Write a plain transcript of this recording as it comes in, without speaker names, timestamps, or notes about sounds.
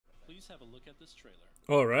please have a look at this trailer.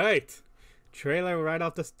 All right, trailer right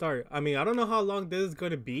off the start. I mean, I don't know how long this is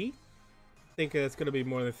gonna be. I think it's gonna be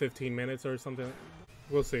more than 15 minutes or something.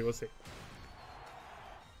 We'll see. We'll see.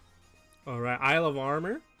 All right, Isle of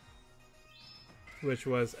Armor, which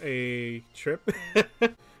was a trip.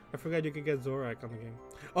 I forgot you could get Zorak on the game.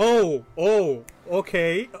 Oh,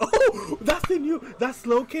 okay. Oh, that's the new. That's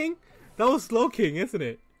Slowking. That was Slowking, isn't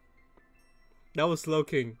it? That was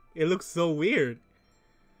Slowking. It looks so weird.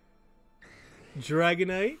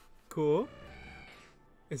 Dragonite, cool.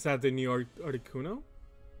 Is that the new Articuno?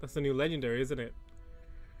 That's the new legendary, isn't it?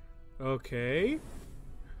 Okay.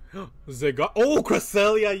 Zygarde. Oh,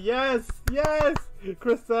 Cresselia, yes, yes.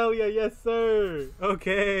 Cresselia, yes, sir.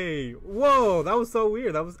 Okay. Whoa, that was so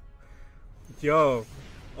weird. That was. Yo,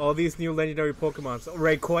 all these new legendary Pokemon. So,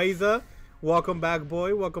 Rayquaza, welcome back,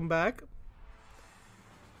 boy. Welcome back.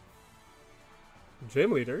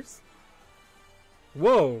 Gym leaders.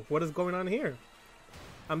 Whoa, what is going on here?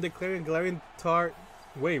 I'm declaring Galarian Tar.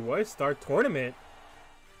 Wait, what? Star Tournament?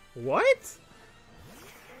 What?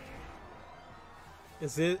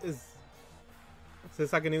 Is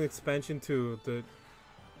this like a new expansion to the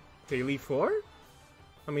Elite Four?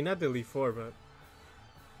 I mean, not the Elite Four, but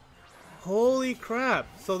holy crap!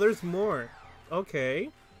 So there's more. Okay.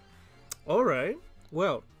 All right.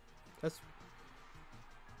 Well, that's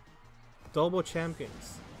double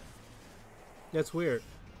champions. That's weird.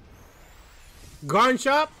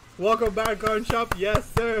 Garnshop, welcome back, Garnshop. Yes,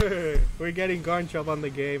 sir. We're getting Garnshop on the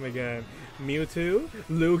game again. Mewtwo,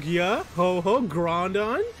 Lugia, Ho-Ho,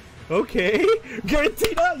 Groudon. Okay,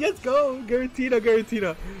 Giratina. Let's go,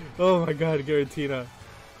 Giratina. Oh my God, Giratina.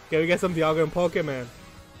 Okay, we get some Dialga and Pokemon.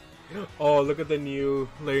 Oh, look at the new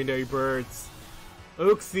legendary birds.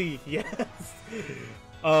 Uxie, yes.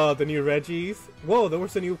 The new Reggies. Whoa, there were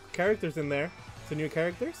some new characters in there. Some new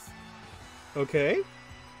characters. Okay.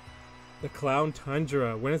 The Clown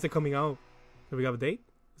Tundra. When is it coming out? Do we have a date?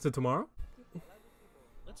 Is it tomorrow?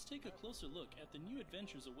 Let's take a closer look at the new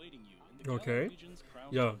adventures awaiting you in the Okay. region's Crown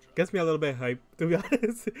Yo, Tundra. gets me a little bit hyped, to be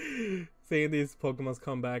honest. Seeing these Pokemon's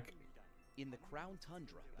come back. In the Crown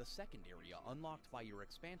Tundra, the second area unlocked by your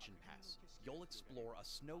expansion pass, you'll explore a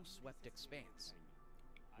snow-swept expanse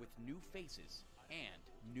with new faces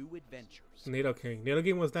and new adventures. Nidoking.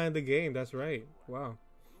 Nidoking was not in the game, that's right. Wow.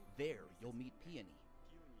 There, you'll meet Peony,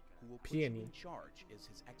 who will put Peony. you in charge as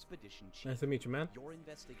his expedition chief. Nice to meet you, man. Your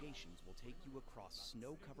investigations will take you across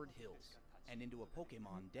snow-covered hills and into a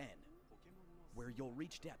Pokemon den, where you'll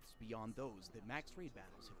reach depths beyond those that max raid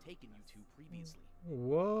battles have taken you to previously.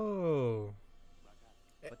 Whoa.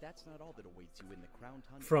 But that's not all that awaits you in the Crown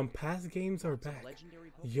Tundra. From past games are Lots of back. legendary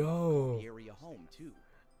Pokemon Yo. call the area home too.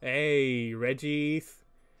 Hey, Reggies.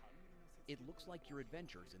 It looks like your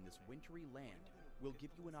adventures in this wintry land will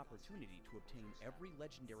give you an opportunity to obtain every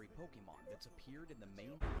legendary Pokemon that's appeared in the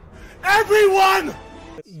main Everyone!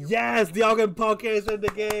 Yes, the Dialga Poke is in the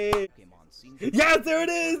game. Pokemon scene. Yes, there it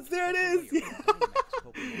is. There it is.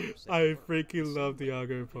 I freaking love the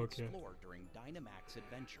Dialga Poke. Explore during Dynamax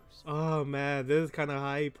adventures. Oh man, this is kind of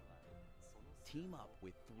hype. Team up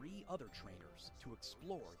with 3 other trainers to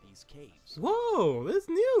explore these caves. Whoa, this is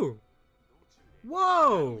new.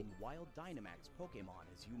 Whoa. Battling wild Dynamax Pokemon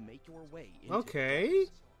as you make your way into Okay. the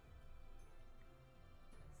depths.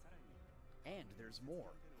 And there's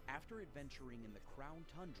more. After adventuring in the Crown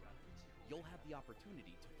Tundra, you'll have the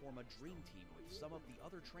opportunity to form a dream team with some of the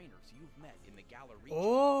other trainers you've met in the Galar region.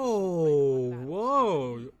 Oh,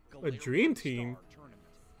 whoa. A dream team.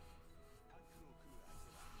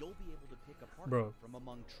 You'll be able to pick a partner Bro. from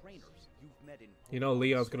among trainers you've met in You know Pokemon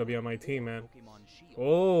Leon's gonna be Sword on my team, or man. Pokemon Shield,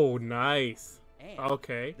 Oh, nice. and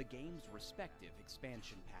Okay. the game's respective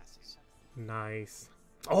expansion passes. Nice.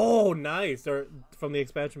 Oh, nice. They're from the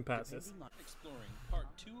expansion passes. Depending on- Exploring part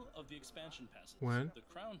 2 of the expansion passes. When? The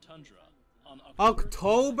Crown Tundra on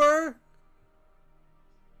October?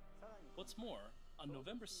 What's more, on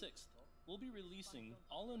November 6th, we'll be releasing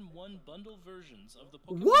all-in-one bundle versions of the Pokemon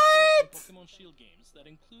Sword and What? Pokemon Shield games that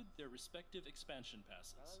include their respective expansion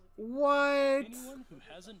passes. What? Anyone who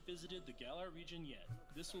hasn't visited the Galar region yet,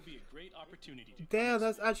 this will be a great opportunity to Damn,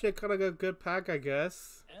 that's actually kind of a good pack, I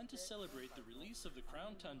guess. And to celebrate the release of the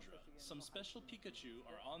Crown Tundra, some special Pikachu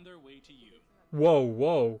are on their way to you. Whoa,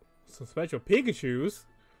 whoa. Some special Pikachus.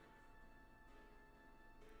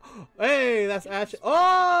 Hey, that's actually.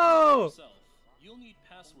 Oh! Yourself, you'll need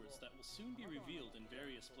passwords that will soon be revealed in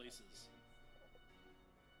various places.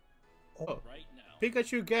 Oh. Right now.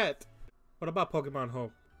 Pikachu get. What about Pokemon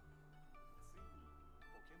Home?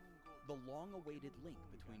 The long-awaited link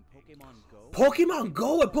between Pokemon Go Pokemon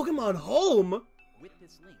Go and Pokemon Home? With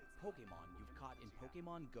this link, Pokemon you've caught in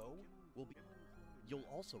Pokemon Go will be... You'll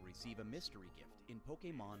also receive a mystery gift in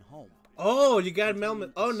Pokemon Home. Oh, you got containing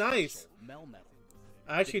Melmetal. Oh, a nice. special Melmetal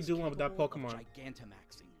I actually that is do want that capable of Pokemon.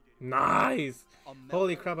 Gigantamaxing. Nice. A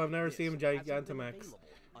Holy Melmetal crap, I've never like seen this hasn't been Gigantamax. available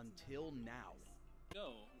until now.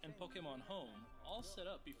 Go and Pokemon Home all set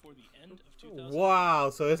up before the end of 2000.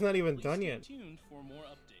 Wow, so it's not even Please done stay yet. tuned for more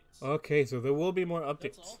updates. Okay, so there will be more That's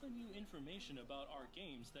updates. all the new information about our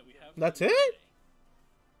games that we have. That's for you it? today.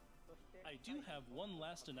 I do have one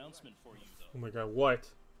last announcement for you, Oh though. my god, what?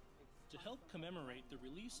 To help commemorate the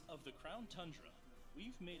release of the Crown Tundra,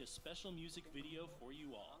 we've made a special music video for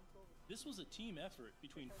you all. This was a team effort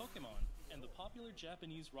between Pokemon and the popular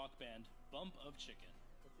Japanese rock band Bump of Chicken.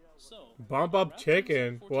 So, Bump I'll Up wrap things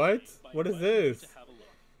Chicken? up for What? today by What is inviting you this? to have a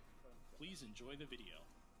look. Please enjoy the video.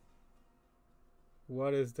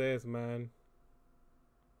 What is this, man?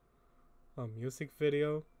 A music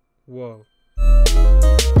video? Whoa.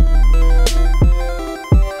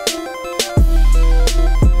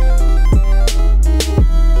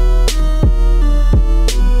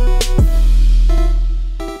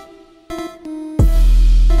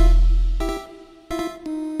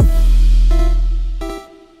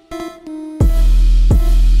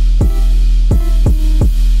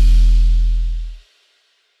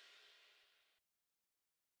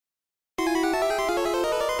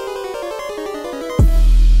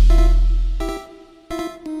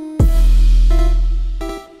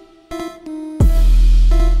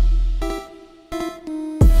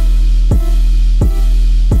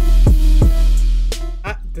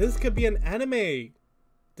 This could be an anime.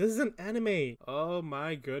 This is an anime. Oh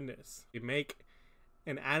my goodness. You make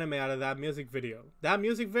an anime out of that music video. That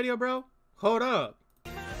music video, bro? Hold up.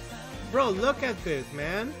 Bro, look at this,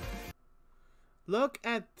 man. Look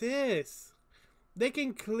at this. They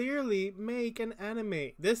can clearly make an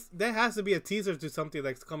anime. There has to be a teaser to something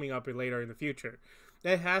that's coming up later in the future.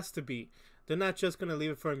 There has to be. They're not just gonna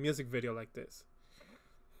leave it for a music video like this.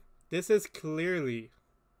 This is clearly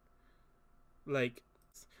like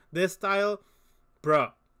this style,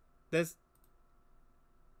 bruh. That's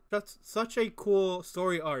such a cool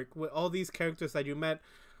story arc with all these characters that you met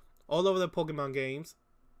all over the Pokemon games.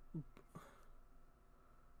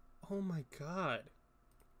 Oh my god.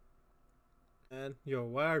 And yo,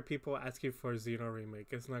 why are people asking for a Xeno remake?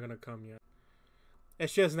 It's not gonna come yet.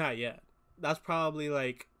 It's just not yet. That's probably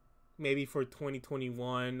like maybe for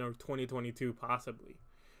 2021 or 2022 possibly.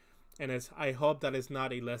 And I hope that it's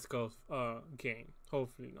not a Let's Go game.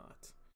 Hopefully not.